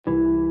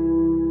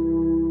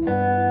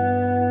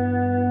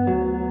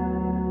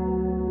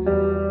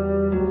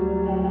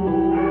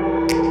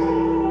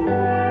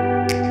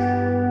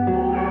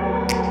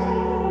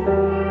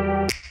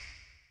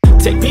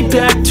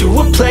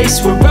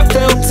place where I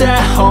felt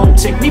at home.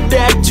 Take me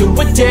back to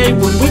a day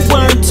when we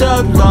weren't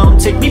alone.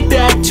 Take me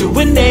back to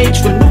an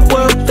age when the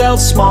world felt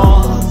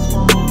small,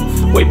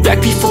 way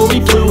back before we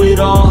blew it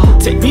all.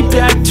 Take me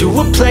back to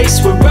a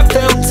place where I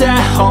felt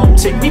at home.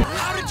 Take me.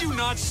 How did you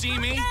not see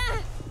me?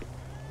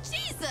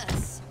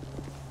 Jesus!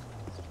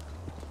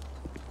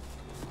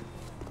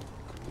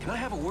 Can I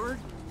have a word?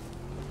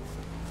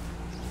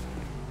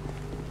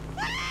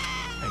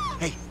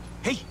 Hey, hey,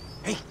 hey,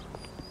 hey!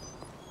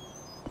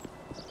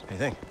 Hey,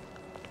 thing.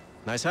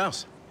 Nice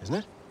house, isn't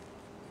it?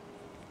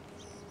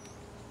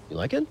 You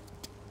like it?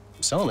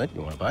 I'm selling it.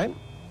 You want to buy it?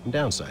 I'm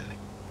downsizing.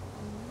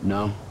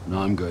 No,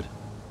 I'm good.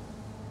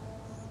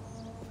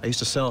 I used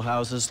to sell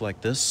houses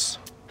like this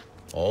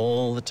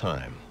all the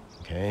time,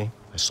 okay?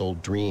 I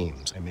sold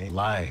dreams. I made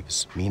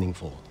lives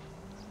meaningful.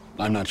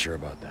 I'm not sure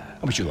about that.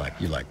 But you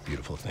like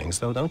beautiful things,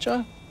 though, don't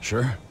you?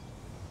 Sure.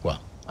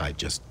 Well, I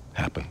just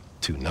happen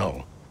to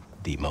know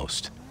the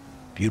most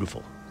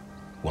beautiful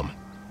woman.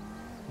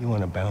 You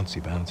want a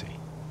bouncy.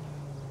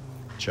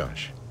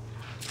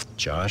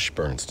 Josh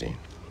Bernstein.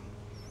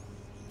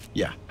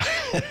 Yeah,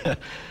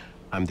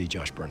 I'm the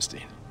Josh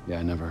Bernstein. Yeah,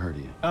 I never heard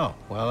of you. Oh,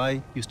 well,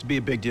 I used to be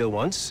a big deal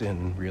once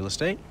in real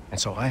estate, and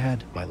so I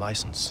had my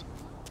license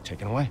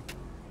taken away.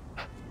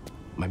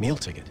 My meal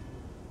ticket.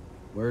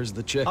 Where's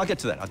the chick? I'll get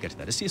to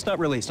that. See, it's not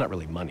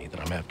really money that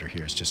I'm after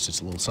here.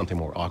 It's a little something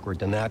more awkward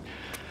than that.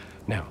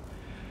 Now,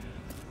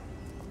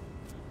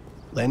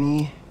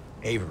 Lenny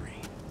Avery.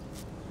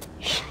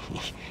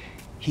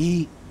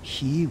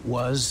 He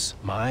was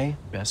my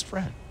best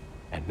friend,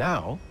 and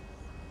now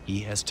he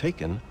has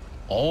taken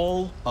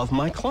all of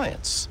my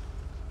clients.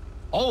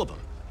 All of them.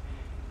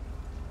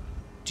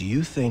 Do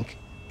you think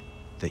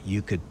that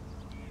you could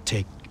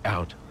take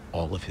out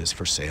all of his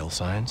for sale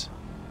signs?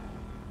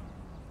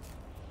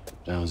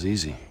 Sounds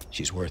easy.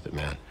 She's worth it,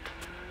 man.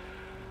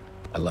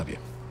 I love you.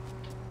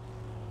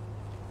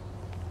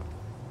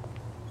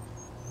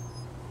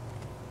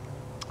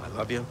 I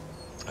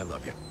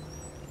love you.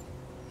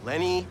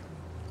 Lenny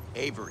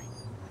Avery.